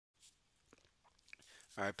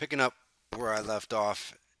All right, picking up where I left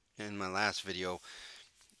off in my last video,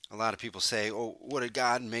 a lot of people say, "Oh, what did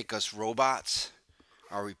God make us robots?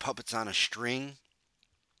 Are we puppets on a string?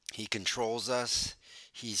 He controls us.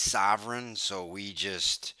 He's sovereign, so we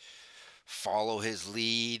just follow his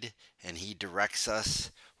lead and he directs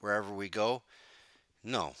us wherever we go."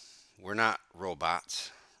 No, we're not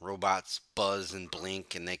robots. Robots buzz and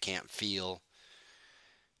blink and they can't feel.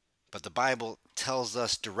 But the Bible tells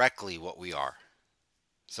us directly what we are.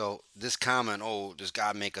 So this comment, oh, does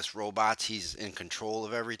God make us robots? He's in control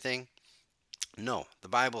of everything. No, the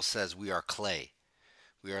Bible says we are clay.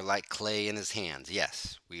 We are like clay in his hands.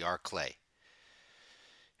 Yes, we are clay.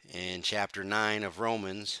 In chapter 9 of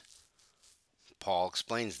Romans, Paul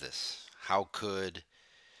explains this. How could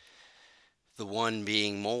the one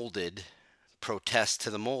being molded protest to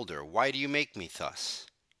the molder? Why do you make me thus?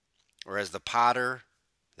 Or as the potter,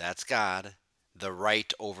 that's God, the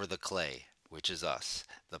right over the clay, which is us.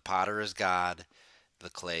 The potter is God, the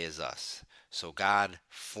clay is us. So God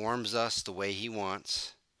forms us the way he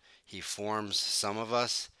wants. He forms some of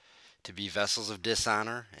us to be vessels of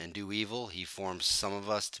dishonor and do evil. He forms some of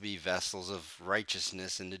us to be vessels of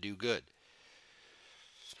righteousness and to do good.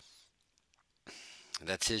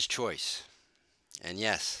 That's his choice. And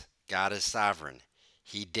yes, God is sovereign.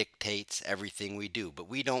 He dictates everything we do, but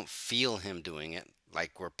we don't feel him doing it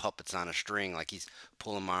like we're puppets on a string, like he's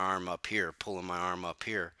pulling my arm up here, pulling my arm up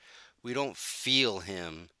here. We don't feel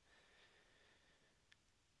him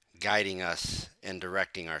guiding us and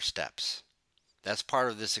directing our steps. That's part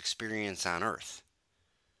of this experience on earth.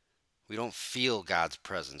 We don't feel God's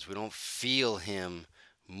presence. We don't feel him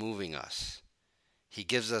moving us. He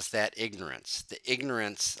gives us that ignorance, the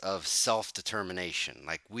ignorance of self determination.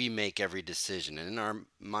 Like we make every decision. And in our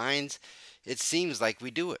minds, it seems like we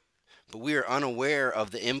do it. But we are unaware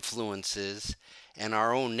of the influences and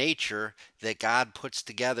our own nature that God puts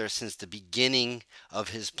together since the beginning of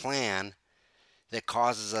his plan that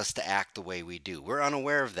causes us to act the way we do. We're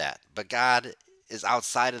unaware of that. But God is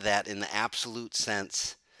outside of that in the absolute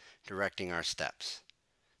sense, directing our steps.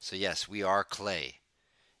 So, yes, we are clay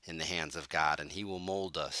in the hands of God, and he will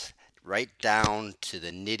mold us right down to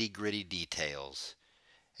the nitty gritty details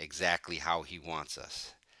exactly how he wants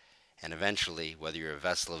us. And eventually, whether you're a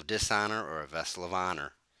vessel of dishonor or a vessel of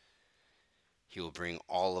honor, he will bring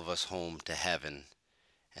all of us home to heaven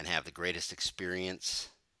and have the greatest experience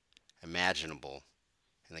imaginable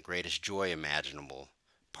and the greatest joy imaginable,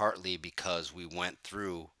 partly because we went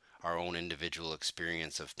through our own individual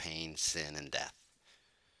experience of pain, sin, and death.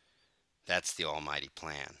 That's the almighty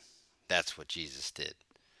plan. That's what Jesus did.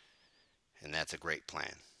 And that's a great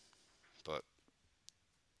plan. But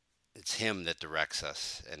it's him that directs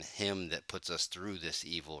us and him that puts us through this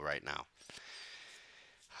evil right now.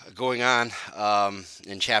 Going on,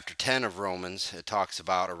 in chapter 10 of Romans, it talks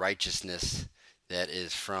about a righteousness that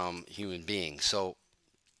is from human beings. So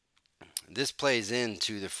this plays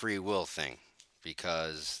into the free will thing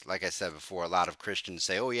because, like I said before, a lot of Christians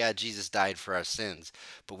say, oh, yeah, Jesus died for our sins,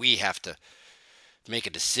 but we have to make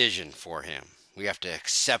a decision for him. We have to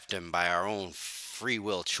accept him by our own free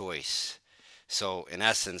will choice. So, in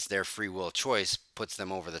essence, their free will choice puts them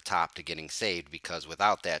over the top to getting saved because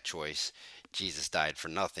without that choice, Jesus died for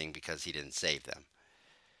nothing because he didn't save them.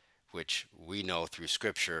 Which we know through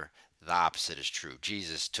Scripture, the opposite is true.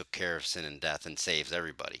 Jesus took care of sin and death and saves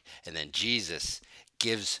everybody. And then Jesus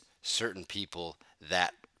gives certain people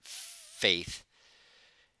that faith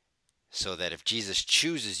so that if Jesus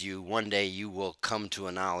chooses you, one day you will come to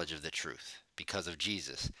a knowledge of the truth because of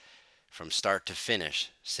Jesus. From start to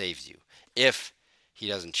finish, saves you. If he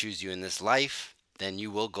doesn't choose you in this life, then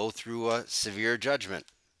you will go through a severe judgment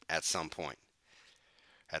at some point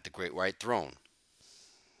at the great white throne.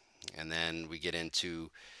 And then we get into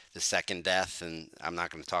the second death, and I'm not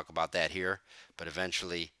going to talk about that here, but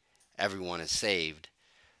eventually everyone is saved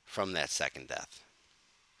from that second death.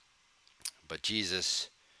 But Jesus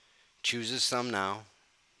chooses some now,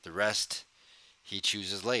 the rest he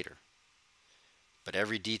chooses later. But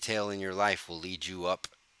every detail in your life will lead you up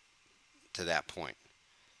to that point.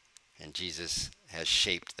 And Jesus has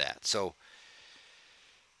shaped that. So,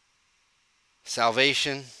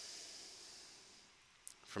 salvation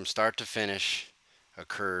from start to finish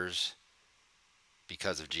occurs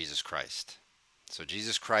because of Jesus Christ. So,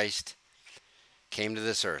 Jesus Christ came to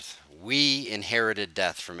this earth. We inherited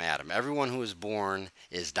death from Adam. Everyone who is born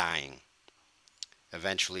is dying,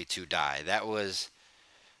 eventually to die. That was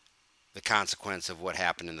the consequence of what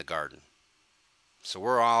happened in the garden. So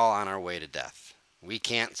we're all on our way to death. We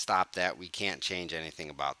can't stop that. We can't change anything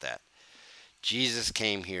about that. Jesus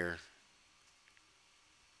came here,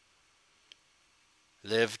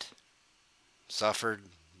 lived, suffered,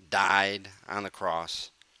 died on the cross,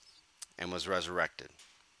 and was resurrected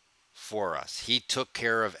for us. He took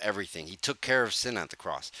care of everything. He took care of sin at the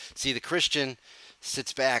cross. See, the Christian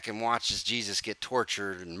sits back and watches Jesus get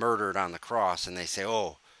tortured and murdered on the cross, and they say,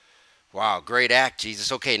 oh, wow, great act,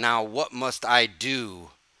 Jesus. Okay, now what must I do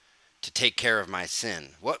to take care of my sin?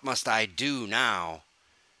 What must I do now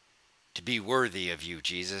to be worthy of you,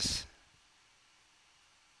 Jesus?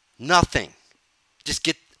 Nothing. Just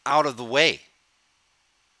get out of the way.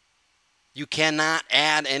 You cannot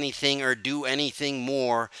add anything or do anything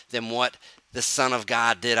more than what the Son of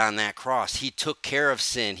God did on that cross. He took care of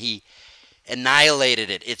sin. He annihilated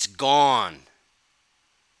it. It's gone.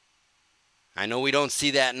 I know we don't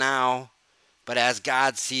see that now, but as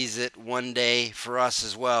God sees it one day for us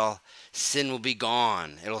as well, sin will be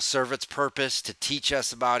gone. It'll serve its purpose to teach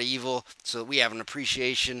us about evil so that we have an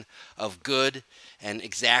appreciation of good and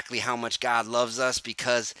exactly how much God loves us,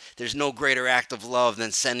 because there's no greater act of love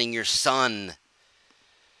than sending your son,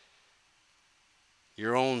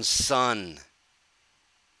 your own son.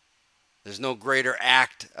 There's no greater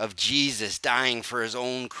act of Jesus dying for his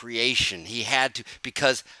own creation. He had to,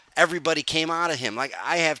 because everybody came out of him. Like,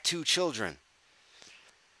 I have 2 children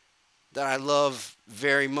that I love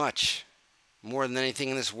very much, more than anything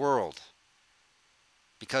in this world,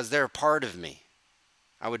 because they're a part of me.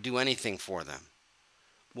 I would do anything for them.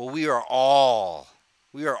 Well, we are all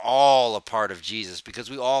a part of Jesus, because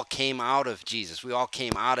we all came out of Jesus. We all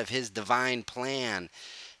came out of his divine plan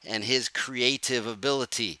and his creative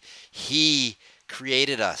ability. He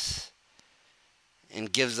created us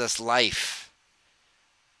and gives us life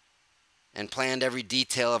and planned every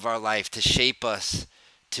detail of our life to shape us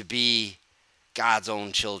to be God's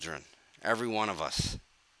own children, every one of us.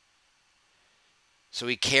 So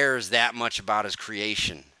he cares that much about his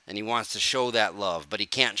creation, and he wants to show that love, but he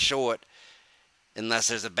can't show it unless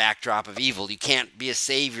there's a backdrop of evil. You can't be a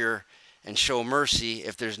savior and show mercy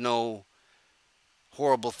if there's no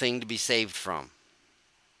horrible thing to be saved from.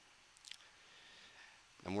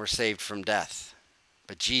 And we're saved from death.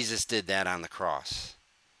 But Jesus did that on the cross.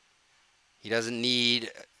 He doesn't need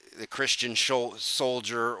the Christian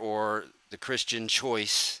soldier or the Christian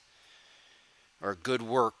choice or good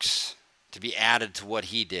works to be added to what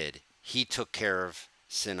he did. He took care of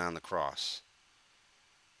sin on the cross.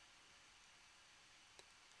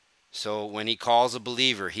 So when he calls a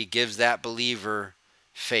believer, he gives that believer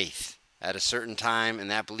faith. At a certain time in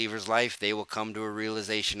that believer's life, they will come to a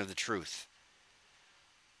realization of the truth.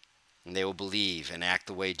 And they will believe and act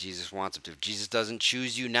the way Jesus wants them to. If Jesus doesn't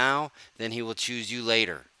choose you now, then he will choose you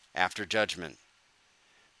later, after judgment.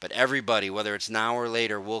 But everybody, whether it's now or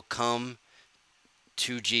later, will come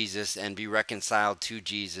to Jesus and be reconciled to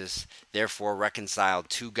Jesus, therefore reconciled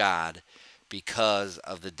to God, because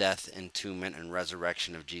of the death, entombment, and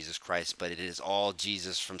resurrection of Jesus Christ. But it is all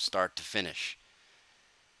Jesus from start to finish.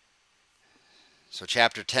 So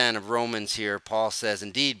chapter 10 of Romans here, Paul says,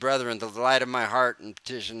 indeed, brethren, the delight of my heart and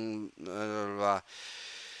petition, that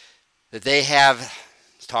they have,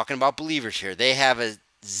 he's talking about believers here, they have a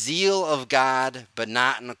zeal of God, but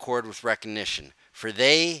not in accord with recognition. For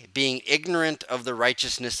they, being ignorant of the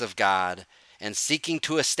righteousness of God, and seeking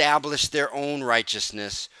to establish their own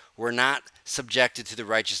righteousness, were not subjected to the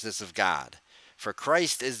righteousness of God. For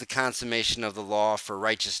Christ is the consummation of the law for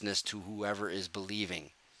righteousness to whoever is believing.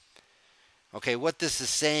 Okay, what this is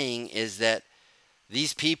saying is that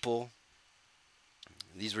these people,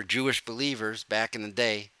 these were Jewish believers back in the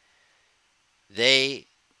day, they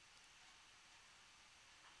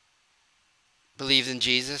believed in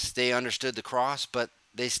Jesus, they understood the cross, but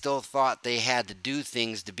they still thought they had to do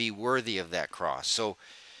things to be worthy of that cross. So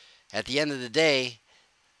at the end of the day,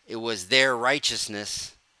 it was their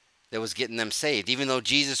righteousness that was getting them saved. Even though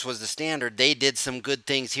Jesus was the standard, they did some good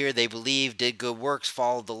things here. They believed, did good works,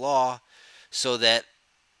 followed the law, so that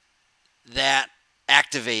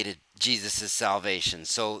activated Jesus' salvation.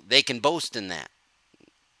 So they can boast in that,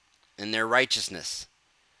 in their righteousness.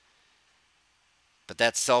 But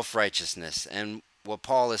that's self-righteousness. And what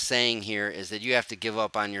Paul is saying here is that you have to give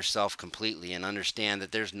up on yourself completely and understand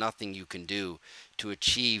that there's nothing you can do to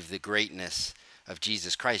achieve the greatness of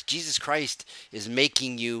Jesus Christ. Jesus Christ is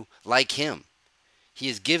making you like him. He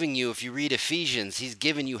is giving you, if you read Ephesians, he's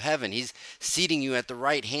given you heaven. He's seating you at the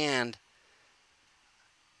right hand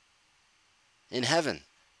in heaven.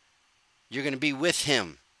 You're going to be with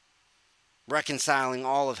him, reconciling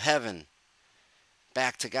all of heaven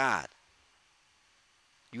back to God.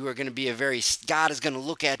 You are going to be God is going to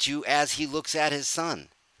look at you as he looks at his son.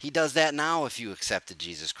 He does that now if you accepted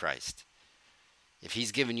Jesus Christ. If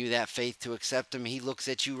he's given you that faith to accept him, he looks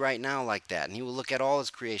at you right now like that. And he will look at all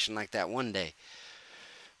his creation like that one day.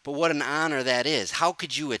 But what an honor that is. How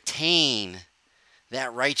could you attain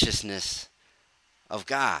that righteousness of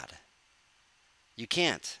God? You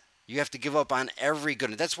can't. You have to give up on every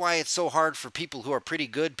goodness. That's why it's so hard for people who are pretty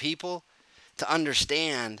good people to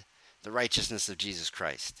understand the righteousness of Jesus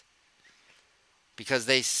Christ. Because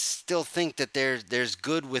they still think that there's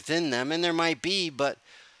good within them, and there might be, but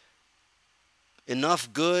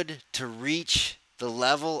enough good to reach the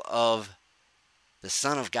level of the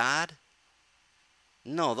Son of God?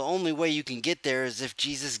 No, the only way you can get there is if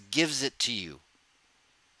Jesus gives it to you.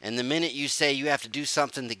 And the minute you say you have to do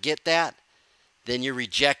something to get that, then you're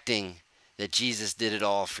rejecting that Jesus did it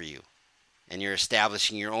all for you. And you're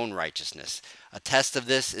establishing your own righteousness. A test of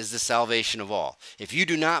this is the salvation of all. If you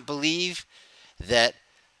do not believe that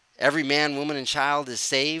every man, woman, and child is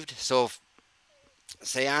saved, so if,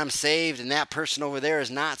 say I'm saved and that person over there is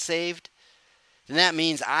not saved, then that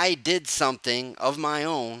means I did something of my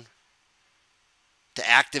own to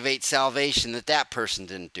activate salvation that that person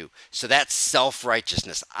didn't do. So that's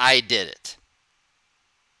self-righteousness. I did it.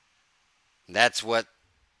 That's what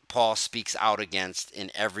Paul speaks out against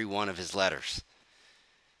in every one of his letters.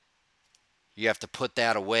 You have to put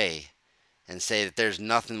that away and say that there's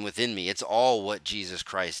nothing within me. It's all what Jesus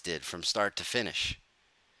Christ did from start to finish.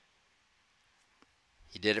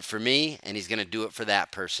 He did it for me, and he's going to do it for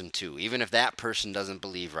that person too, even if that person doesn't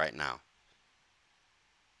believe right now.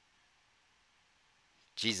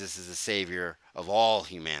 Jesus is the Savior of all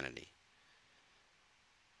humanity.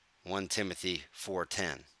 1 Timothy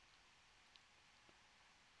 4:10.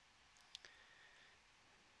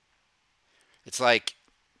 It's like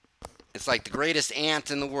the greatest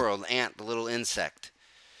ant in the world, ant, the little insect.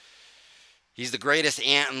 He's the greatest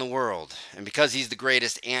ant in the world. And because he's the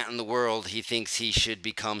greatest ant in the world, he thinks he should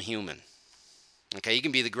become human. Okay, you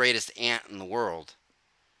can be the greatest ant in the world,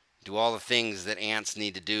 do all the things that ants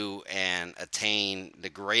need to do, and attain the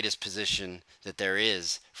greatest position that there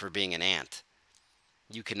is for being an ant.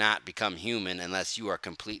 You cannot become human unless you are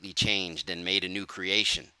completely changed and made a new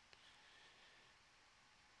creation.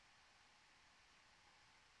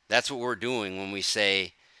 That's what we're doing when we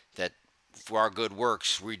say that for our good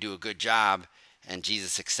works, we do a good job and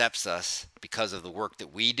Jesus accepts us because of the work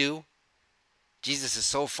that we do. Jesus is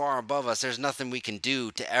so far above us, there's nothing we can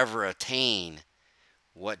do to ever attain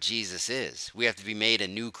what Jesus is. We have to be made a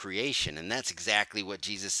new creation, and that's exactly what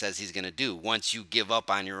Jesus says he's going to do once you give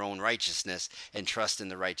up on your own righteousness and trust in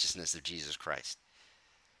the righteousness of Jesus Christ.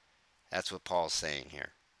 That's what Paul's saying here.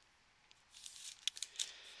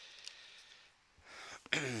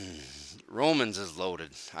 Romans is loaded.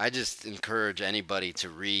 I just encourage anybody to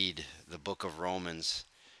read the book of Romans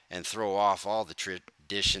and throw off all the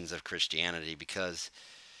traditions of Christianity, because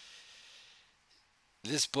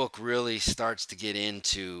this book really starts to get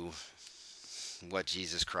into what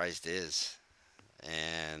Jesus Christ is.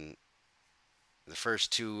 And the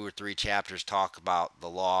first 2 or 3 chapters talk about the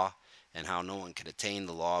law and how no one could attain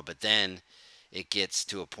the law, but then it gets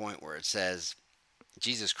to a point where it says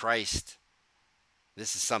Jesus Christ,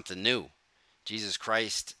 this is something new. Jesus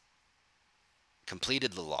Christ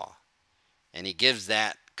completed the law, and he gives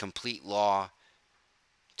that complete law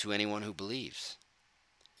to anyone who believes.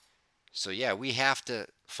 So yeah, we have to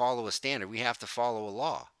follow a standard. We have to follow a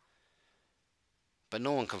law. But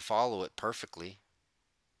no one can follow it perfectly.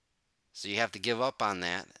 So you have to give up on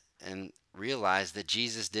that and realize that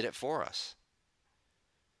Jesus did it for us.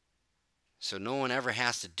 So no one ever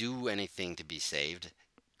has to do anything to be saved.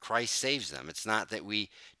 Christ saves them. It's not that we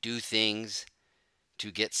do things to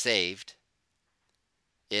get saved.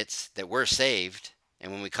 It's that we're saved,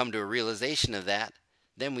 and when we come to a realization of that,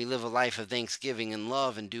 then we live a life of thanksgiving and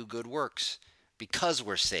love and do good works because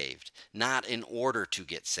we're saved, not in order to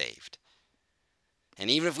get saved. And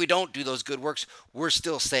even if we don't do those good works, we're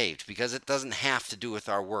still saved because it doesn't have to do with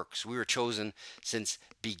our works. We were chosen since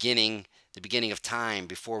the beginning of time,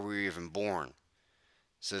 before we were even born.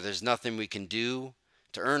 So there's nothing we can do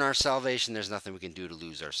to earn our salvation. There's nothing we can do to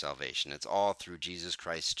lose our salvation. It's all through Jesus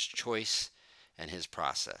Christ's choice and his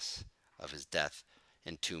process of his death,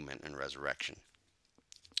 entombment, and resurrection.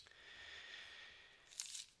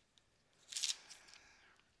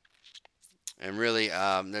 And really,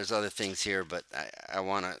 there's other things here, but I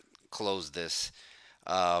want to close this.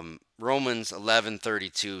 Romans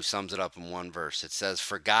 11:32 sums it up in one verse. It says,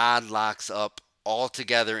 "For God locks up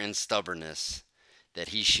altogether in stubbornness, that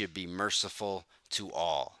he should be merciful to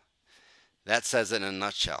all." That says it in a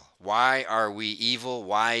nutshell. Why are we evil?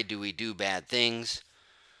 Why do we do bad things?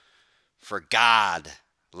 For God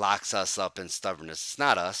locks us up in stubbornness. It's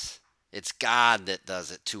not us. It's God that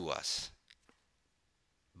does it to us.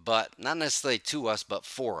 But not necessarily to us, but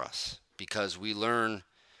for us. Because we learn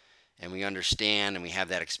and we understand and we have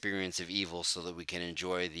that experience of evil so that we can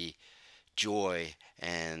enjoy the joy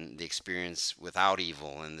and the experience without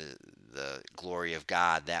evil and the glory of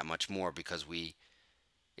God that much more because we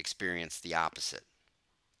experience the opposite.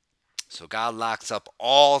 So God locks up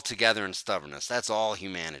all together in stubbornness. That's all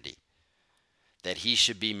humanity. That he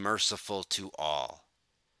should be merciful to all.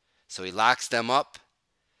 So he locks them up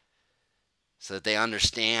so that they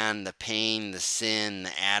understand the pain, the sin,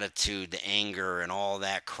 the attitude, the anger, and all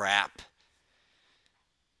that crap.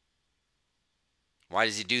 Why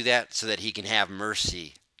does he do that? So that he can have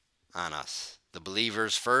mercy on us. The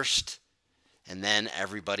believers first, and then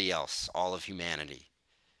everybody else, all of humanity.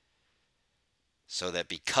 So that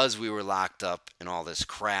because we were locked up in all this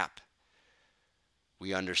crap,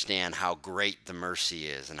 we understand how great the mercy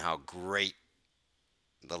is and how great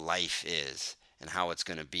the life is and how it's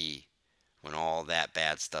going to be when all that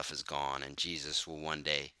bad stuff is gone and Jesus will one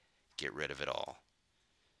day get rid of it all.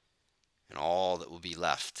 And all that will be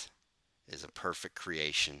left is a perfect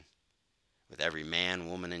creation with every man,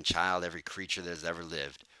 woman, and child, every creature that has ever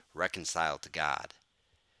lived, reconciled to God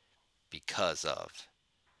because of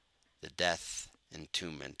the death,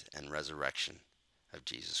 entombment, and resurrection of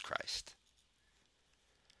Jesus Christ.